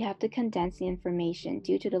slides, we have to condense the information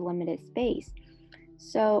due to the limited space.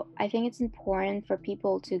 So I think it's important for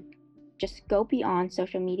people to just go beyond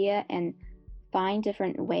social media and find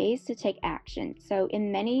different ways to take action. So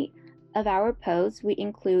in many of our posts, we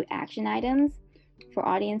include action items for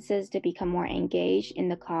audiences to become more engaged in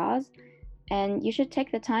the cause. And you should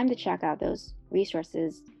take the time to check out those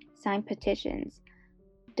resources, sign petitions,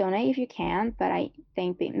 donate if you can, but I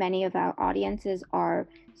think many of our audiences are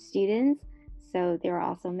students, so there are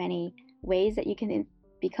also many ways that you can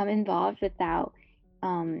become involved without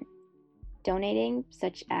donating,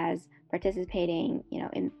 such as participating,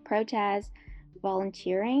 in protests,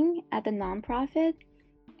 volunteering at the nonprofit,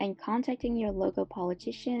 and contacting your local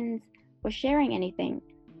politicians or sharing anything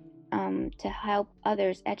to help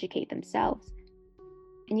others educate themselves.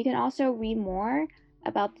 And you can also read more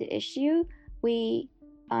about the issue. We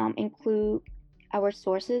include our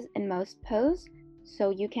sources in most posts, so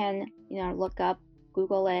you can, look up,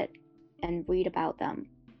 Google it, and read about them.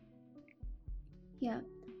 Yeah,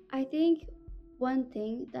 I think one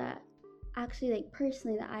thing that actually, like,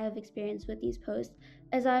 personally, that I have experienced with these posts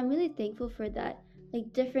is I'm really thankful for that,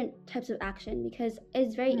 like, different types of action, because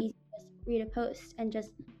it's very easy to just read a post and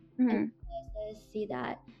just see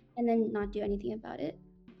that and then not do anything about it.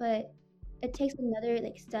 But it takes another,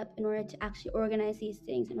 like, step in order to actually organize these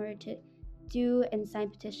things, in order to do and sign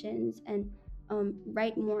petitions and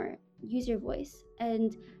write more, use your voice.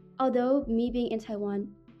 And although me being in Taiwan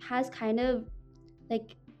has kind of,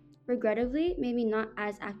 like, regrettably maybe not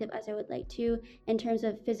as active as I would like to in terms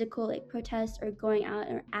of physical, like, protests or going out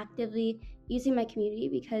or actively using my community,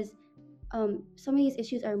 because some of these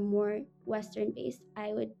issues are more Western based,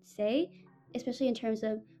 I would say, especially in terms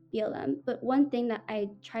of BLM. But one thing that I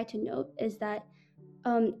try to note is that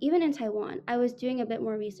even in Taiwan, I was doing a bit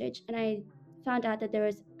more research, and I found out that there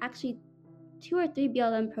was actually 2 or 3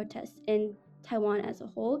 BLM protests in Taiwan as a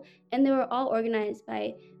whole, and they were all organized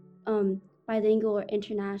by bilingual or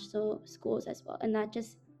international schools as well, and that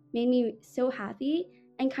just made me so happy.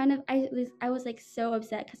 And kind of, I was like so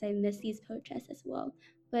upset because I missed these protests as well,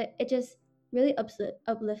 but it just really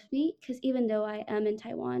uplift me, because even though I am in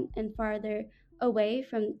Taiwan and farther away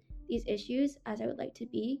from these issues as I would like to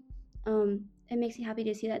be, it makes me happy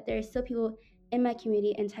to see that there are still people in my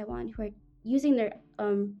community in Taiwan who are using their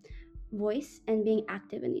voice and being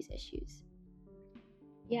active in these issues.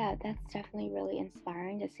 Yeah, that's definitely really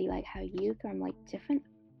inspiring to see like how youth from like different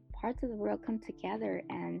parts of the world come together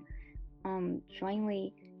and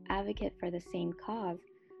jointly advocate for the same cause.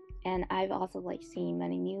 And I've also like seen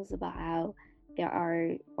many news about how there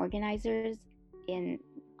are organizers in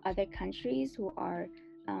other countries who are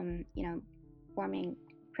forming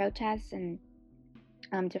protests and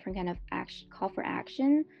different kind of call for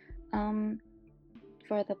action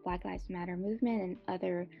for the Black Lives Matter movement and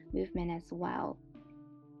other movement as well.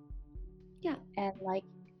 Yeah.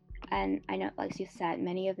 And I know, like you said,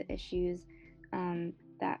 many of the issues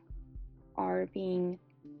that are being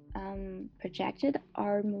projected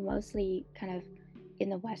are mostly kind of in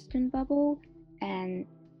the Western bubble. And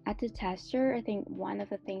at the Tester, I think one of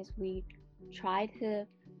the things we try to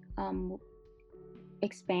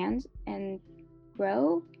expand and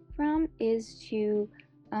grow from is to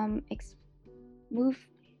move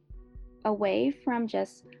away from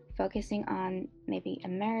just focusing on maybe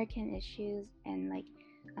American issues and like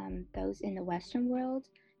those in the Western world.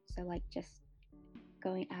 So like just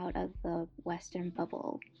going out of the Western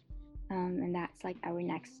bubble. And that's like our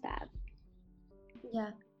next step. Yeah,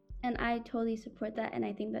 and I totally support that, and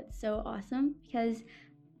I think that's so awesome, because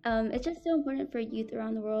it's just so important for youth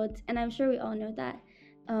around the world, and I'm sure we all know that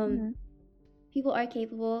people are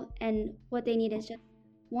capable, and what they need is just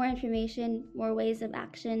more information, more ways of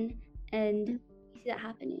action, and we see that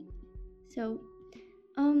happening. So,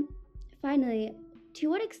 finally, to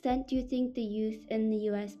what extent do you think the youth in the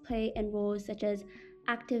U.S. play in roles such as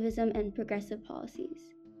activism and progressive policies?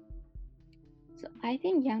 So I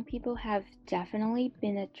think young people have definitely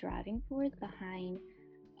been a driving force behind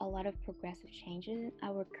a lot of progressive changes in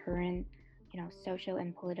our current, social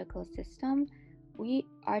and political system. We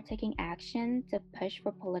are taking action to push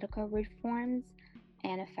for political reforms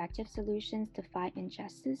and effective solutions to fight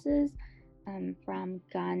injustices, from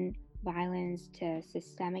gun violence to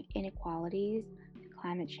systemic inequalities to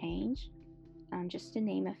climate change, just to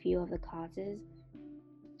name a few of the causes.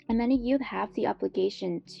 And many youth have the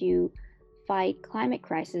obligation to fight climate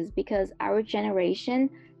crisis because our generation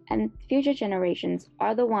and future generations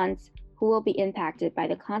are the ones who will be impacted by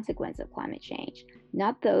the consequence of climate change,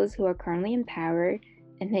 not those who are currently in power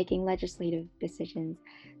and making legislative decisions.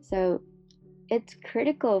 So it's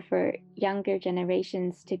critical for younger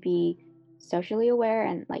generations to be socially aware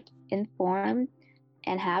and like informed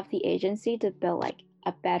and have the agency to build like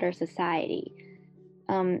a better society.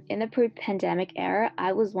 In the pre-pandemic era,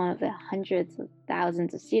 I was one of the hundreds of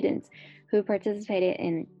thousands of students who participated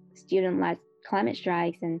in student-led climate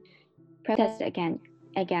strikes and protested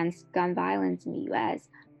against gun violence in the U.S.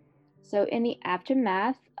 So in the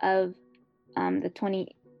aftermath of the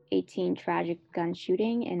 2018 tragic gun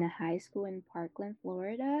shooting in a high school in Parkland,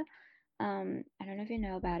 Florida, I don't know if you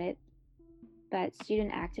know about it, but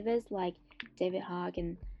student activists like David Hogg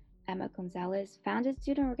and Emma Gonzalez founded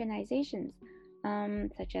student organizations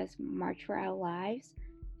such as March for Our Lives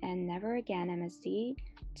and Never Again MSD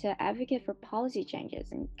to advocate for policy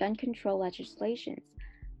changes and gun control legislations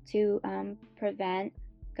to prevent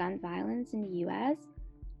gun violence in the US.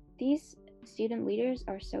 These student leaders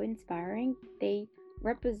are so inspiring. They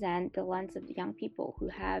represent the lens of young people who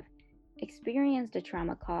have experienced the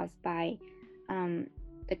trauma caused by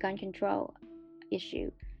the gun control issue.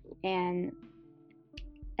 And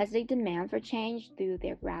as they demand for change through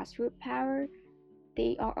their grassroots power,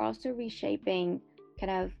 they are also reshaping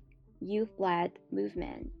kind of youth-led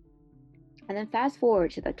movement. And then fast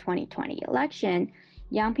forward to the 2020 election,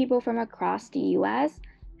 young people from across the US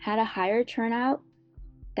had a higher turnout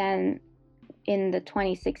than in the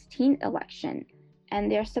 2016 election. And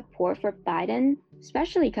their support for Biden,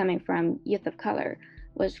 especially coming from youth of color,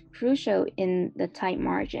 was crucial in the tight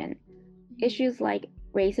margin. Issues like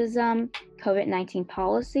racism, COVID-19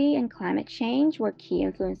 policy, and climate change were key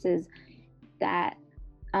influences that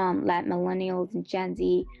led millennials and Gen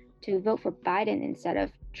Z to vote for Biden instead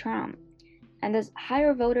of Trump. And this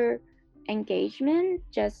higher voter engagement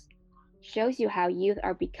just shows you how youth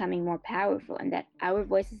are becoming more powerful and that our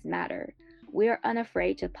voices matter. We are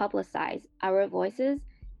unafraid to publicize our voices,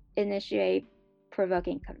 initiate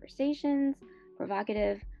provoking conversations,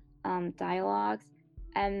 provocative dialogues,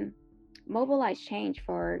 and mobilize change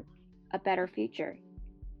for a better future.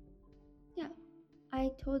 Yeah,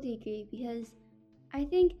 I totally agree because I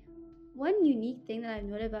think one unique thing that I've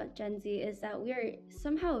noted about Gen Z is that we are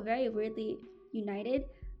somehow very weirdly united.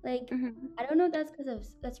 Like, I don't know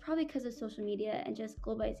if that's probably because of social media and just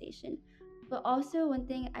globalization. But also one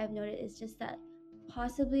thing I've noted is just that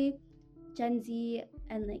possibly Gen Z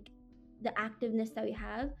and like the activeness that we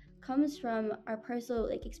have comes from our personal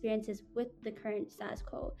like experiences with the current status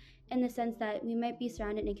quo, in the sense that we might be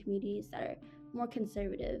surrounded in communities that are more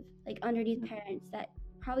conservative, like underneath parents that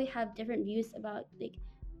probably have different views about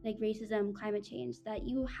like racism, climate change that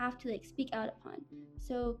you have to like speak out upon.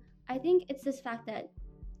 So I think it's this fact that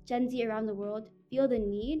Gen Z around the world feel the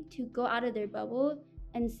need to go out of their bubble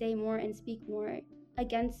and say more and speak more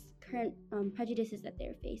against current prejudices that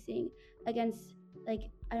they're facing, against like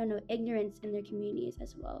I don't know ignorance in their communities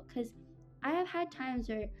as well. Because I have had times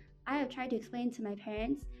where I have tried to explain to my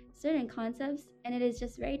parents certain concepts, and it is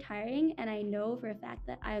just very tiring. And I know for a fact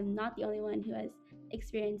that I am not the only one who has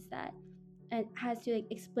experienced that and has to like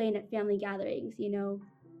explain at family gatherings,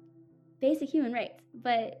 basic human rights.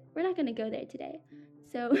 But we're not going to go there today.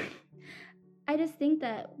 So I just think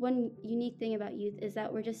that one unique thing about youth is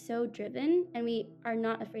that we're just so driven and we are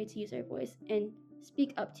not afraid to use our voice and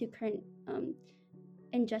speak up to current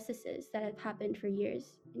injustices that have happened for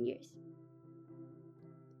years and years.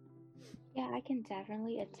 Yeah, I can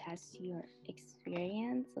definitely attest to your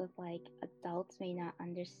experience with like adults may not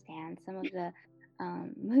understand some of the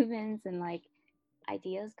movements and like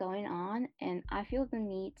ideas going on, and I feel the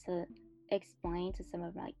need to explain to some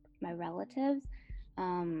of my relatives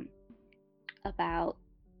um, about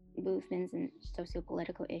movements and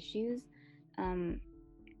socio-political issues. Um,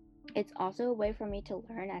 it's also a way for me to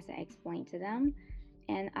learn as I explain to them,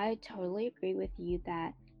 and I totally agree with you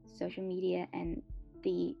that social media and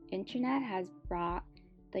the internet has brought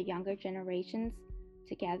the younger generations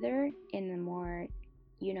together in a more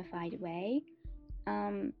unified way.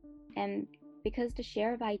 And because the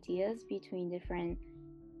share of ideas between different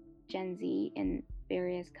Gen Z in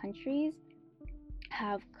various countries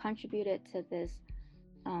have contributed to this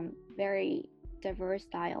very diverse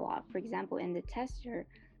dialogue. For example, in the tester,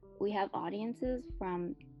 we have audiences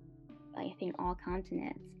from I think all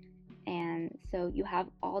continents. And so you have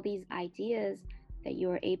all these ideas that you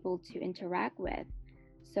are able to interact with.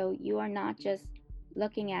 So you are not just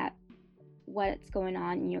looking at what's going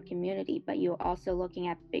on in your community, but you're also looking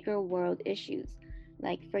at bigger world issues.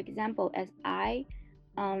 Like, for example, as I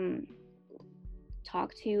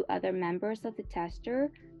talk to other members of the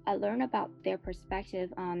tester, I learn about their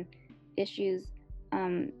perspective on issues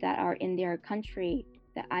that are in their country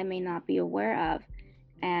that I may not be aware of.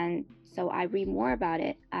 And so I read more about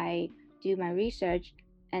it, I do my research,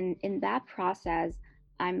 and in that process,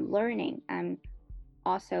 I'm learning. I'm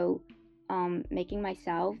also making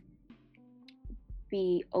myself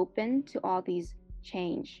be open to all these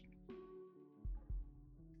change.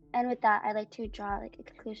 And with that, I'd like to draw like a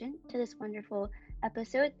conclusion to this wonderful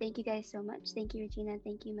episode. Thank you guys so much. Thank you, Regina.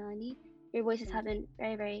 Thank you, Melanie. Your voices have been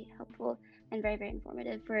very, very helpful and very, very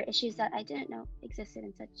informative for issues that I didn't know existed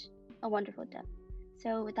in such a wonderful depth.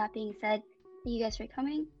 So with that being said, thank you guys for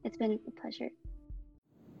coming. It's been a pleasure.